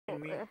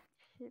me.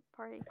 Shit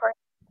party.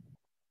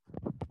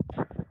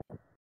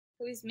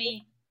 Who's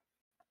me?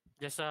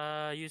 Just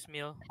use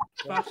meal.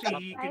 Foxy,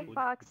 you Hi, can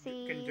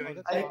Foxy.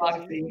 join. Hi,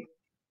 Foxy.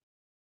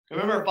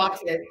 Remember,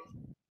 Foxy,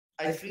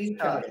 I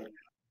screenshotted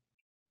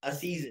a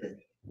season.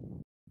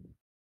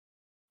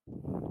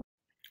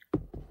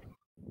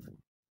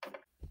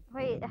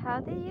 Wait, how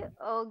do you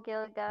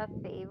Gilga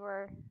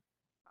favor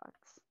Fox?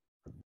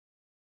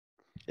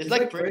 It's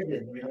like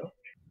prison, you know?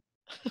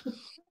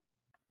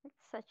 It's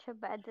such a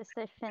bad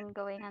decision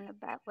going on a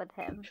bet with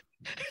him.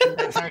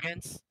 10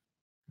 seconds.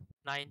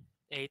 9,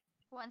 8,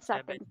 1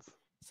 7, second.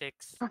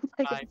 6, 1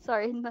 5, second,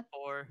 sorry.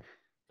 4,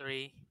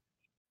 3,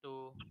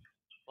 2,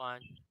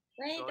 1.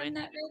 Wait, Go I'm in.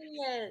 not ready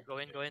yet. Go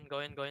in, go in, go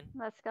in, go in.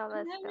 Let's go, I'm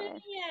let's not go.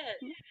 ready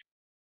yet.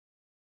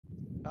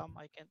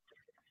 I can't.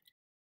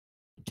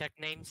 Check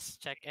names,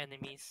 check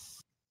enemies.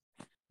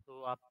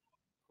 Who up?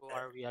 Who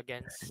are we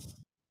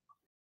against?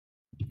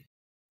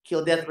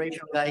 Kill death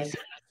ratio, guys.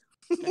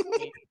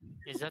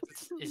 Is that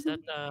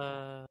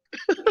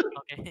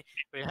okay?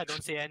 Wait, I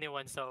don't see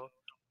anyone, so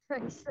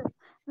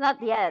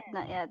Not yet,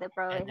 not yet. They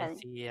probably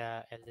haven't.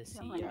 LSC,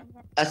 someone in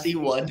yet. I see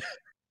one.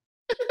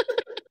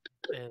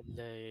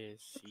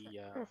 LSC,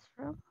 This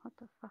room? What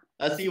the fuck?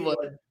 I see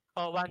one.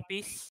 Oh, One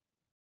Piece.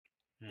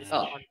 This is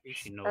Oh. One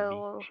Piece.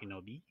 Oh.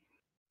 Shinobi.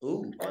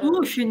 Ooh.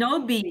 Ooh,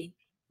 Shinobi.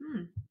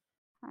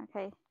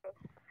 Okay.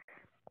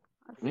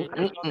 Wait,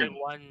 there's only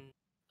one.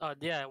 Oh,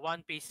 yeah,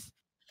 One Piece.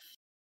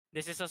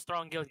 This is a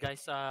strong guild,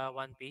 guys.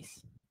 One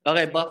Piece.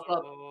 Okay, buff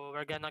up. So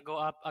we're gonna go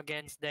up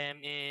against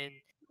them in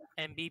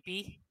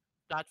MVP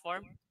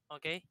platform.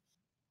 Okay.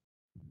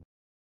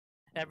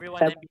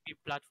 Everyone MVP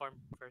platform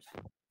first.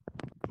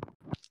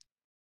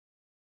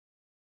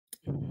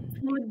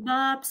 Food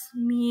bops,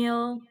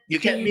 meal. You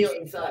can't meal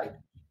inside.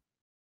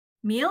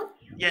 Meal?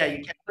 Yeah,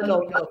 you can't.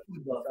 No,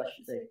 food buffs, I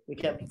should say. You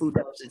can't food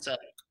buffs inside.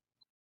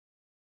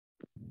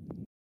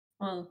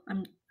 Well,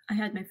 I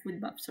had my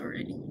food bops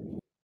already.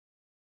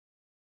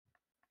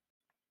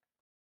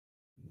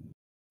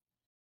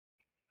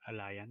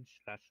 Alliance,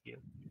 last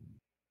guild.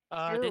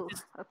 This Ooh,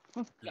 is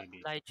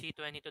okay. Lychee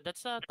 22.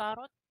 That's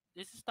Tarot.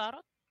 This is Tarot.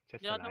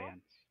 Just The other one?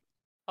 Alliance.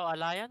 Oh,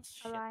 Alliance.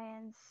 Shit.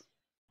 Alliance.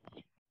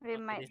 We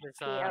Okay, might this is,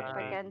 be up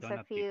They against a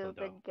donut few people,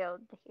 good though.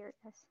 guild here.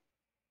 Guys.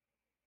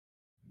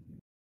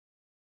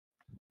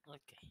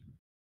 Okay.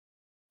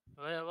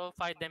 We'll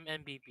fight them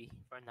MVP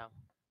for now.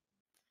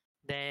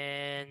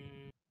 Then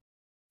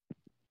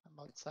I'm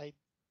outside.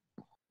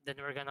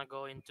 we're gonna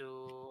go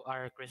into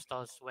our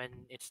crystals when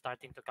it's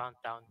starting to count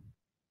down.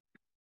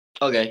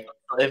 Okay.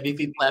 So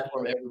MVP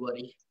platform,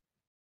 everybody.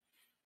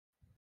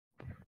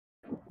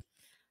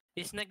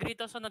 Is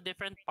Negritos on a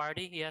different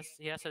party? He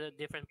has a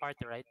different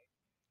party, right?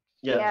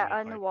 Yeah, Right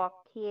on party. WOC,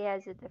 he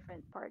has a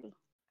different party.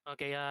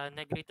 Okay,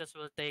 Negritos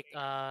will take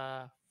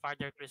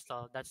farther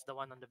crystal. That's the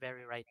one on the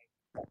very right.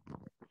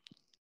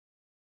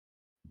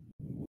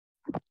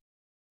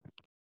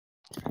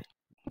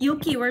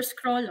 Yuki, where's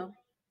Krollo?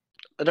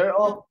 They're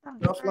all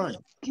Sounds offline.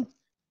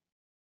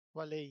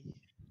 Wale.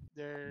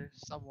 They're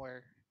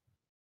somewhere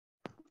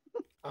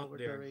Out over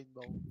the there.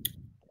 rainbow.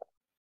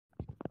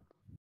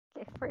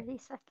 Okay, 30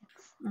 seconds.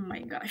 Oh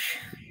my gosh.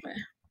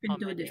 We How can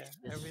do many this. is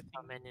this? Everything.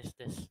 How many is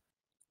this?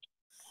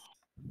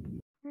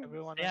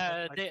 Everyone.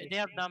 Yeah, on they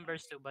have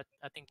numbers too, but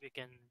I think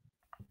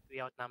we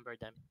outnumber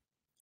them.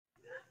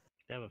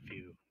 They have a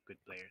few good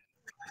players.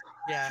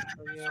 Yeah.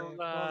 Yeah,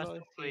 Krollo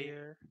is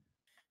here.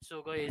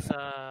 Sugoi is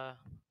a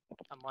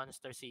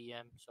monster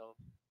CM, so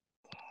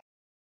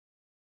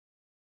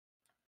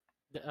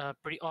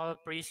all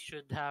priests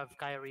should have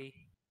Kyrie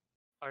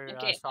or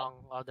Okay.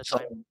 Song all the So,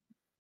 time.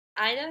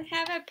 I don't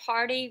have a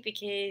party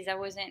because I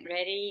wasn't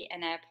ready,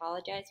 and I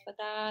apologize for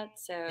that.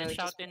 So Just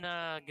shout just in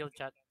a guild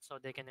chat so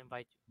they can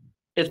invite you.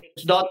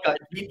 it's Dotka.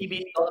 It's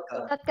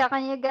bTb.c3rberuz. Tatka,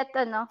 can you get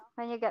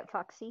Can you get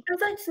Foxy? I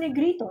thought it's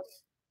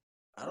Negritos.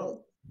 I don't.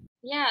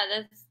 Yeah,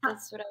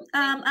 that's what I was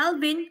thinking.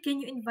 Alvin, can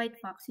you invite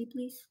Foxy,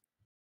 please?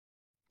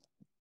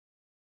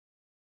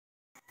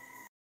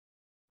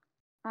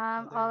 All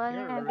on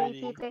here your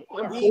already. MVP pick.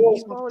 What Yeah. these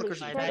Holy motherfuckers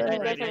shit, are you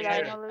dead? guys are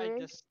dying I already.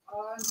 just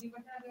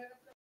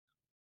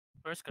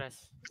Where's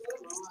Crest?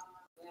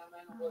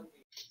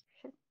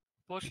 Shit.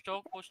 Push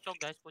choke,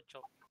 guys, push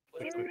choke.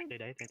 push. They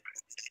died.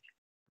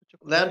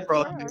 Land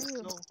Pro. Where are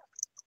you?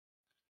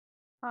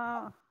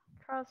 Oh,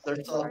 trust.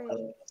 There's Where are all.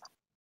 you?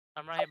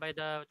 I'm right by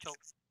the choke.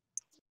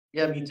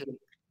 Yeah, me too.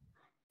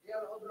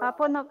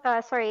 Puno,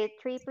 sorry,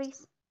 3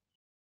 please.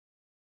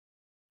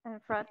 In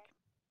front.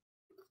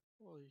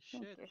 Holy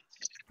Thank shit.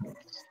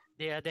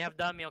 you. They have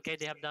dummy, okay?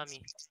 They have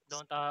dummy.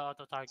 Don't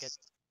auto target.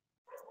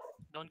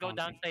 Don't go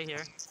down, stay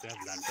here. We have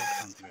land. We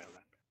have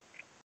land.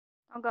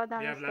 Don't go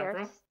down You the have Lampro?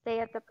 stairs. Stay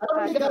at the I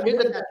don't think I got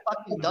rid of that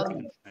fucking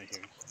dummy. I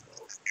hear.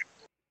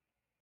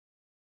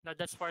 No,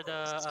 that's for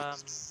the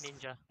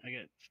ninja.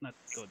 Okay, let's not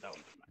go down.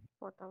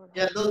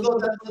 Yeah, don't go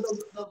down.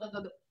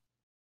 No.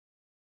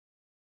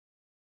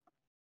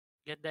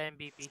 Get the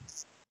MVP.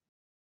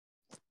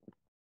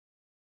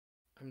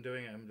 I'm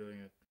doing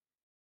it.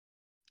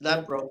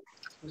 Land Pro.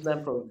 Who's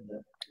Land Pro?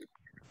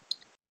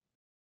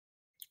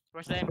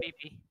 Where's the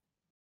MVP?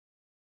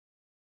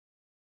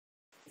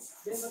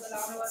 Nice one.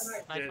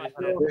 Dead.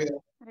 There you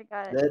go. I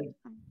got it. Dead.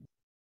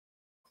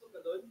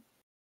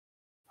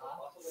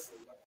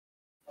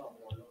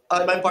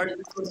 My party is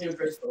still near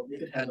Crystal. You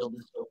can handle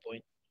this no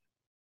point.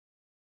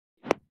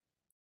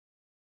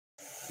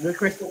 Near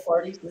Crystal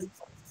party, please.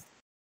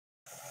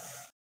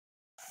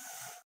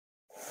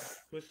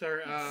 Who's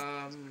our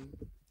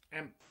amp?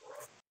 I'm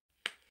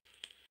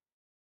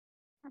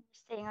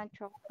staying on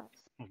choke class.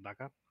 Move back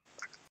up.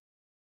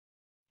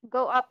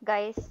 Go up,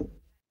 guys.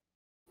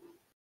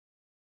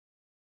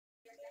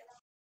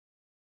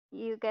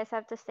 You guys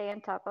have to stay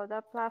on top of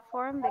the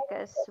platform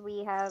because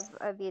we have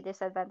a view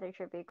disadvantage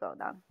if we go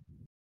down.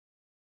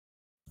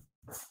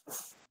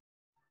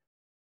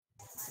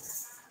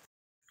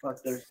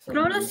 Fuck, there's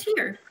Crollo's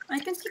here. I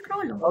can see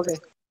Crollo. Okay.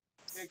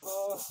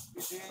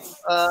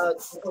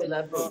 Okay,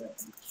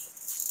 elaborate.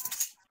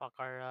 Fuck,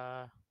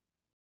 our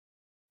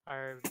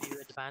view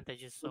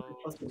advantage is so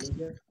Okay, in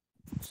here.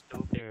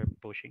 stupid. They're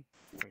pushing.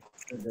 Wait.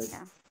 And then-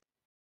 Yeah.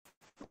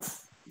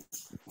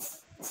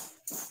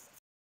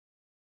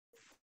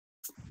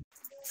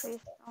 Please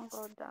don't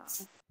go down.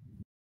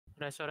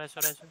 Reso.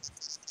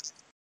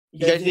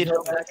 You guys need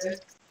help back there?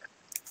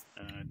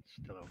 It's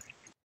still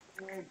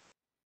okay.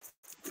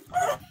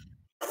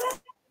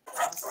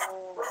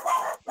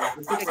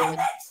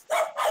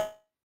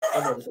 Oh,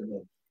 no, this is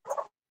good.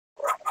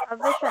 I'll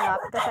vision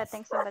up because I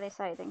think somebody's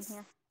hiding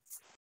here.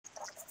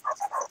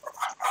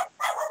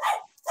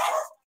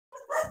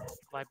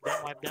 Wipe them.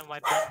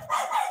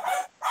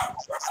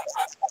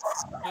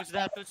 Who's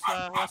that? Who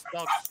has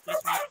dogs? Please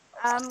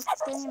mute.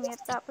 Can you mute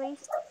that,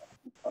 please?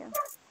 Thank you.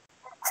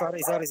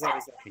 Sorry.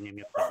 Can you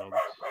mute the dogs?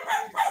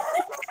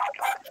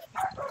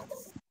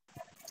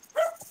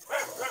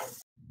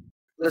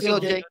 Let's go,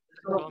 Jake.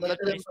 Go Let mute,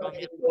 please, go them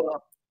mute. go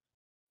up.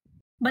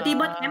 But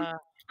Uh,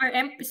 our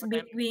amp is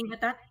being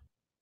attacked.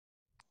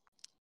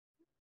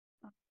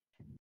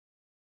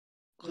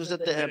 Who's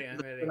at the Heading,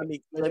 amp? I'm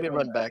heading. Let me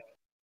run back.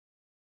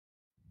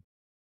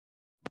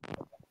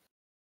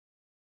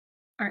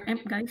 Our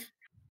amp, guys.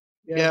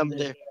 Yeah, I'm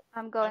there.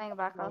 I'm going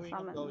back. I'll going, I'm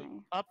summon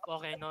going. my. Up.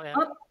 Okay, no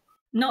Up.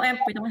 No amp.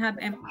 We don't have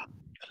amp.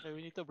 So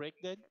we need to break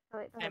then?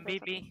 Wait,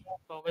 MVP.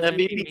 Focus on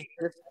MVP.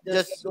 MVP.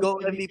 Just go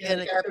MVP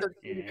and capture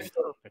the Yeah,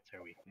 Crystal. that's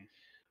our weakness.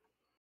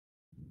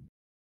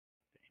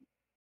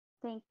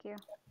 Thank you.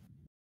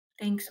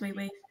 Thanks,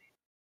 Wei.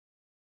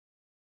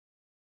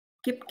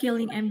 Keep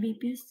killing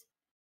MVPs.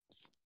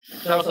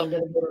 Charles, I'm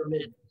gonna go to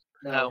mid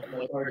now.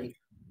 My party.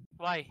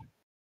 Why?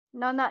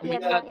 No, not We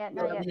yet. got- Not yet. we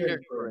Not got yet.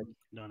 leader already.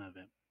 Don't have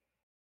it.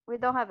 We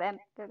don't have M.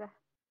 Gaga.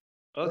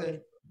 Okay.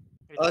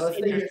 We don't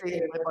Stay need here, her. stay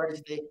here. My party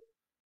stay.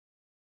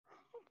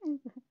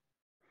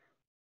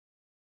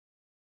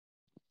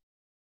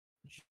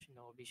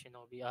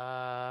 Shinobi.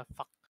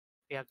 Fuck.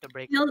 We have to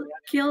break.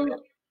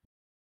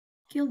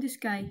 Kill this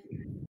guy.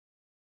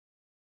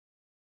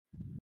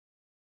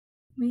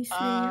 May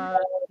Slayer.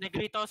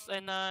 Negritos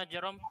and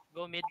Jerome,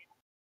 go mid.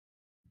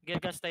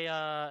 Gilga stay.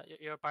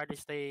 Your party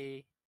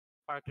stay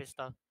Far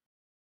Crystal.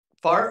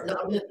 Far? No,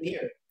 I'm not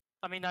near.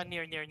 I mean,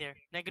 near.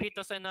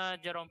 Negritos and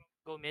Jerome,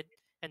 go mid.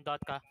 And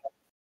Dotka.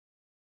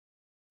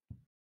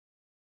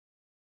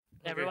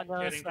 Everyone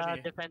else heading to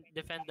me.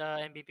 defend the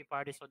MVP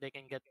party so they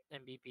can get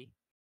MVP.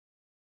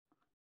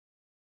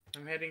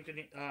 I'm heading to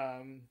the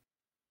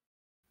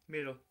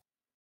middle.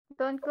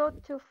 Don't go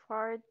too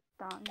far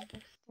down the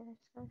stairs,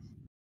 guys.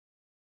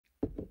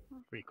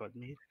 Record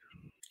me.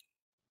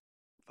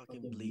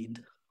 Fucking bleed.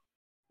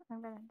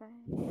 I'm gonna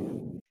die.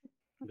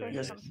 Go in,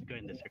 Yes. go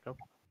in the circle.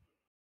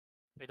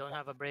 We don't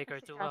have a breaker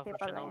Kasi too kati for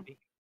pala Shinobi.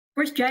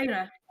 Where's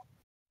Jaira?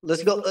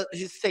 Let's go.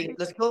 He's saying,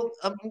 let's go.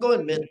 I'm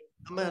going mid.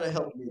 I'm gonna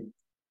help mid.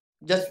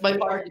 Just my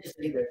party to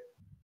stay there.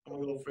 I'm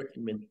gonna go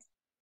freaking mid.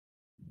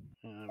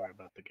 We're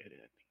about to get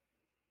it. I think.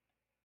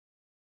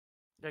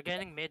 They're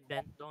getting mid,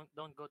 Ben.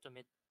 Don't go to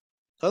mid.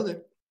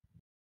 Okay.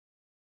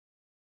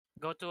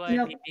 Go to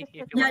Yeah. MVP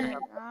if you Yeah,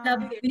 want.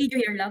 Love, we need you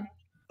here, Love.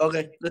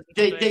 Okay.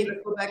 Jay, let's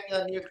go back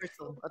near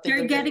Crystal. I think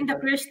You're I'm getting the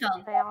done. crystal.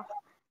 Kaya,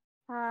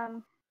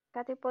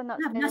 Kati po not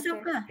Love, nasa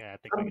military. ka? Yeah, I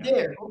think I'm we got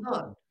there. it. Hold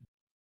on.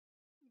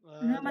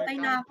 Namatay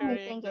na ako.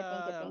 Thank you.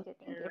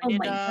 We Oh need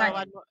my God.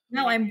 one more,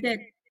 Now I'm dead.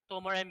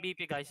 2 more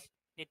MVP, guys.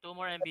 Need 2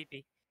 more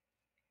MVP.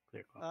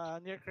 Clear call.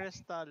 Near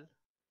Crystal.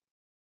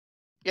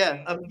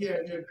 Yeah, I'm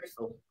here near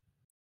Crystal.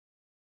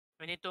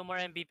 We need 2 more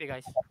MVP,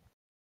 guys.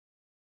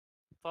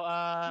 For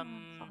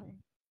Sorry.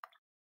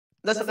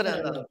 Nasa ka na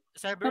lang.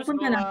 Cerberus,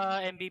 Papunta go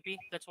na. MVP.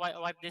 Let's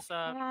wipe this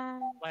Yeah.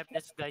 wipe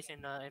this guys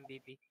in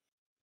MVP.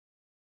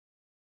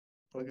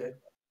 Okay.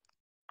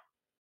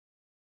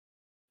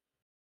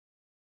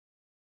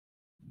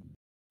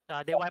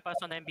 They wipe us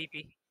on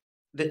MVP.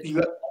 You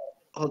got,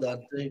 hold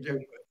on.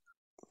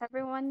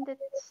 Everyone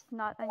that's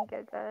not on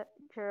Gaga,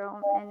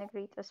 Jerome, and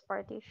Negrito's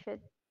party should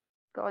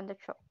go on the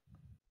choke.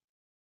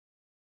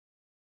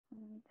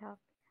 And help.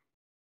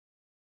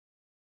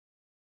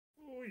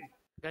 Uy,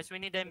 Guys, we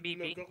need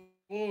MVP. lag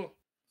ako.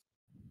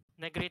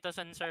 Negritos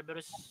and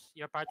Cerberus,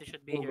 your party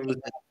should be here.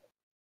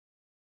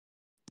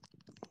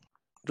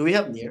 Do we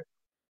have near?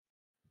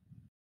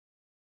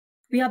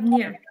 We have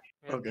near.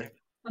 Yeah. Okay.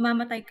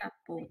 Mamamatay ka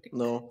po.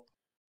 No.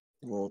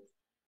 Won't.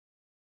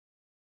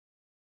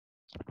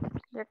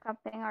 They're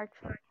camping our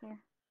truck here.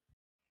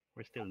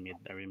 We're still mid.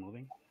 Are we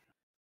moving?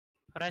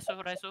 Reso,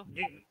 Reso.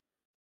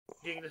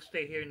 Jing, let's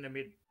stay here in the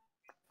mid.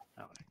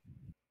 Okay.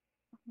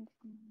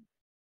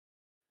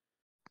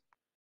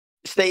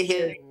 Stay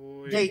here.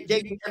 Uy.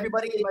 Jay,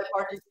 everybody in my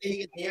party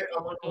staying in here.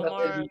 I'm gonna go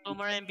help MVP. Two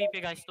more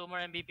MVP, guys. Two more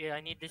MVP.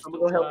 I need this I'm two,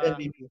 gonna go help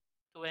MVP.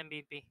 two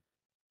MVP.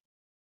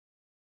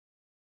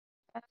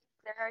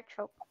 They're our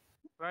choke.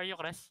 Where are you,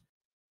 Chris?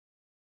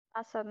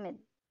 Nasa mid.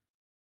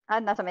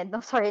 Nasa mid. No,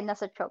 sorry,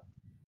 nasa choke.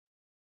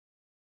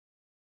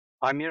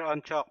 I'm here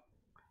on chalk.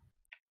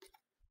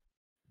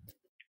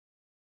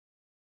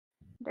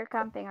 They're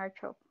camping our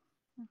choke.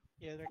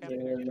 Yeah, they're Yeah.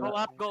 camping. Go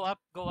up, go up,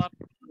 go up.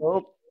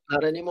 Nope,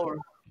 not anymore.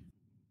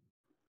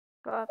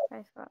 Go up,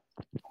 guys. Go up.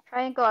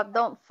 Try and go up.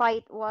 Don't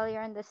fight while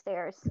you're on the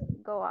stairs.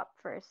 Go up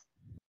first.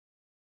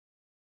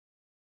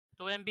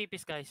 Two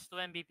MVPs, guys. Two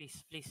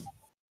MVPs, please.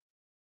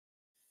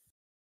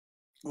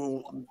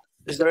 Mm,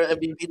 is there an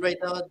MVP right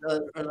now?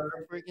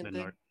 Another freaking The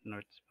thing?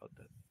 north is about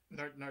that.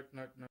 North.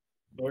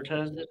 North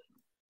has it.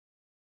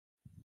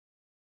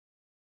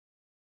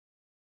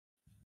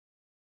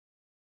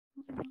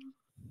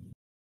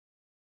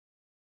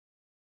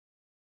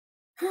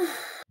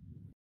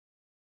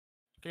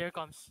 Clear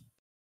comms.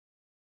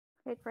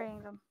 Wait,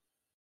 praying them.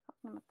 Fuck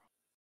namatay.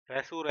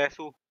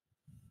 Resu.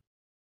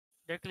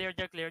 They're cleared,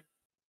 they're cleared.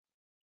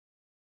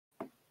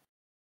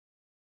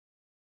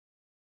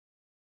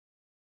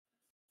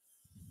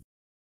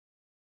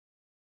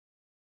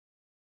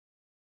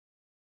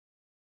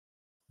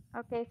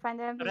 Okay, find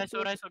the MVP.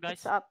 Reso, guys.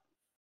 It's up.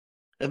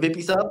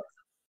 MVP's up.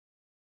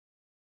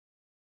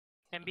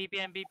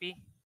 MVP.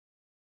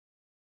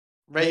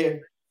 Right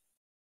here.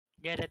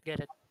 Get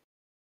it.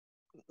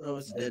 Oh,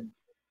 it's dead.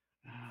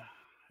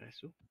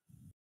 Resu?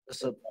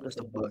 That's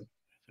a bug.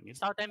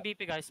 South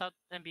MVP, guys. South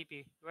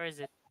MVP. Where is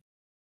it?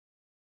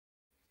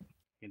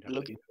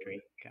 Look.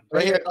 Tree camp.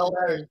 Right here,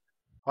 Albert.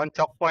 On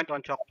chalk point.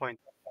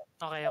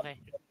 Okay.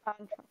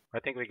 I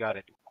think we got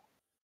it.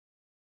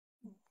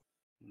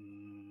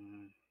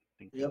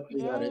 Yep, we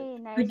got it. Yay,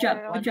 nice. Good job.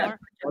 Aaron. Good job.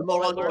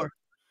 One more.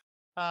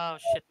 Oh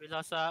shit, we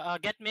lost.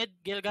 Get mid,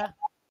 Gilga.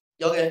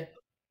 Okay.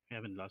 We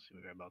haven't lost.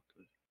 We were about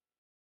to.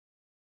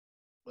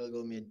 We'll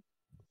go mid.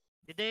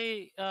 Did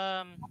they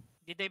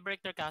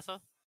break their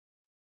castle?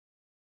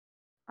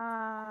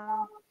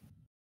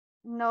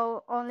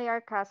 No, only our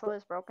castle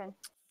is broken.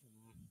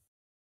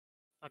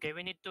 Okay,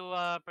 we need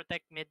to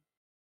protect mid.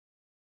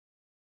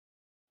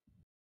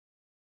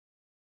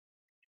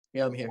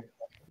 Yeah, I'm here.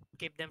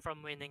 Keep them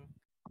from winning.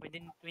 We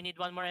need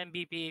one more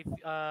MVP if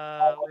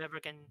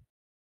whoever can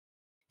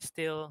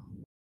still.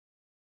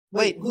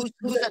 Wait, who's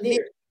at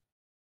near?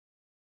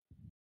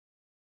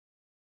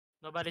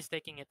 Nobody's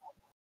taking it.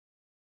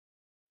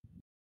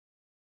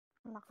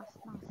 Lakas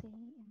ng si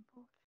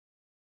Info.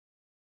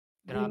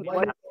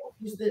 Grabe.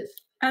 Who's this?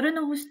 I don't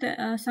know who's the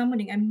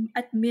summoning. I'm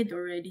at mid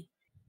already.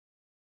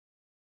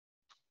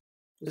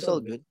 It's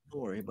all good. Don't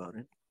worry about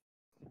it.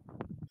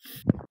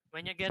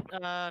 When you get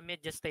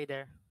mid, just stay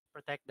there.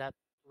 Protect that.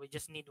 We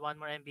just need one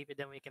more MVP,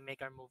 then we can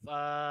make our move.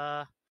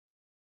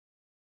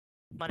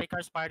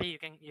 Marikar's party,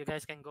 you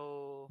guys can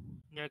go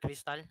near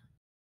Crystal.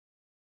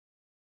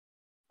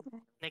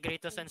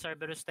 Negritos and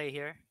Cerberus stay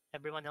here.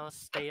 Everyone else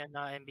stay on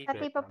MVP.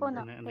 Pati pa po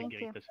na. Thank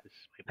you.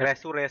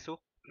 Resu.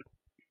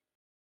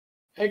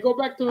 Hey, go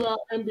back to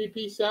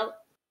MVP South.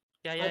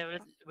 Yeah.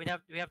 We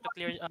have to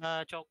clear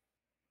choke.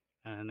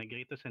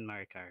 Negritos and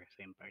Maricar,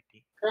 same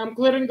party. I'm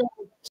clearing the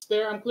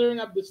stair. I'm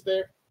clearing up the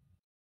stair.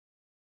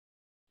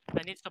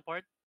 I need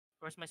support.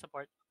 Where's my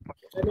support?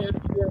 I mean,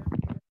 yeah.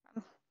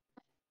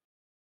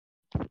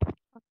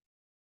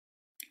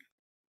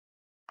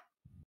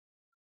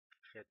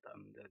 Shit,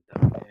 I'm dead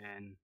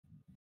again.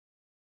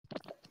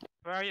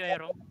 Where are you,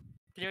 Aero?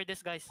 Clear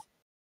this, guys.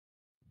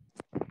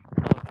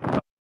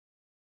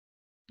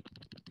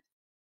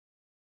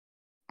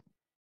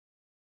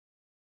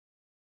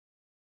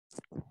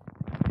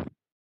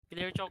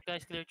 Clear choke,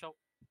 guys. Clear choke.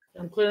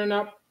 I'm clearing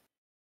up.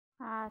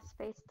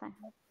 Space time.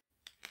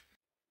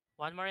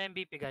 One more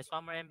MVP, guys.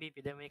 One more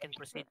MVP. Then we can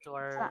proceed to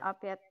It's not our up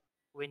yet.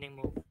 winning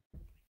move.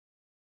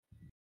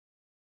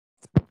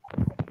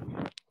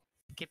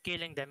 Keep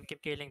killing them.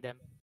 Keep killing them.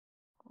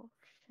 Oh,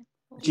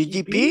 shit.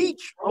 GG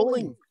Peach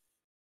rolling.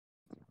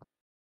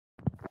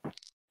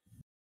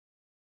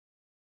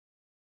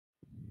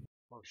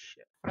 Oh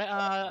shit.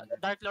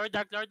 Dark Lord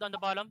on the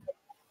bottom.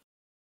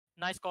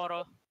 Nice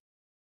Koro.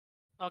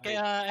 Okay,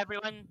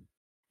 everyone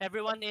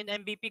in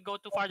MVP go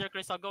to Farther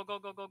Crystal. Go.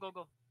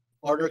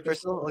 Order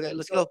Crystal. Okay,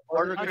 let's go.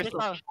 Order Far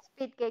Crystal.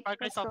 Speed gate. Far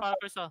Crystal.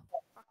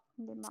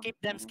 Hindi Skip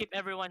them, skip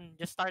everyone.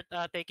 Just start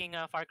taking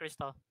Far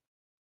Crystal.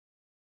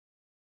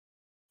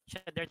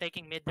 Shit, they're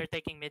taking mid. Come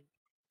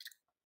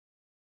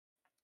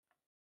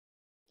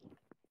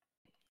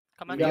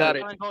on, We got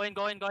it. come on, go in.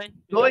 Going, guys.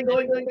 We're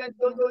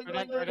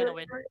gonna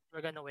win.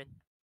 We're gonna win.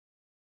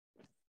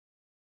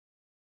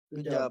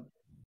 Good job.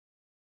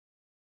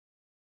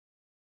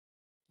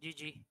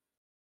 GG.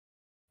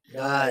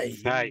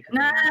 Nice. Nice.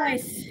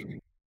 Nice.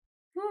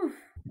 Whew.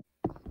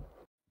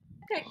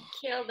 Got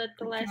killed at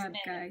the Good last job,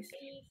 minute. guys.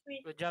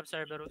 Seriously? Good job,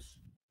 Cerberus.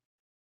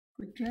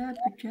 Good job.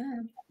 Good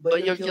job.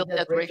 But your kill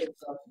death ratio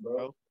sucks,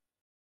 bro.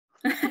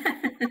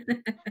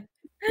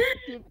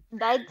 You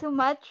died too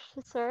much,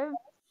 sir.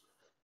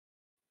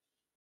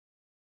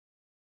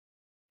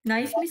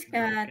 Nice, Miss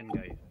Cat. American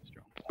guys are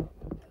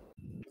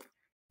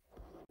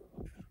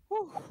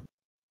strong.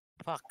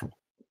 Fuck.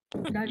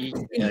 That is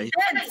GG, guys.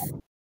 intense.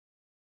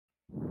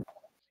 As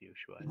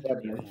usual. Yeah,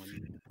 Team man.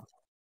 Moon.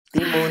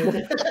 Timon.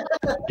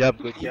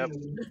 Good job.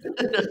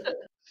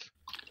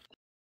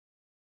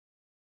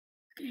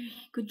 Okay.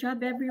 Good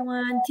job,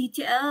 everyone.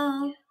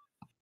 TTL.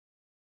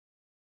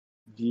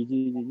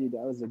 GG,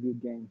 that was a good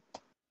game.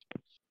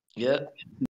 Yeah.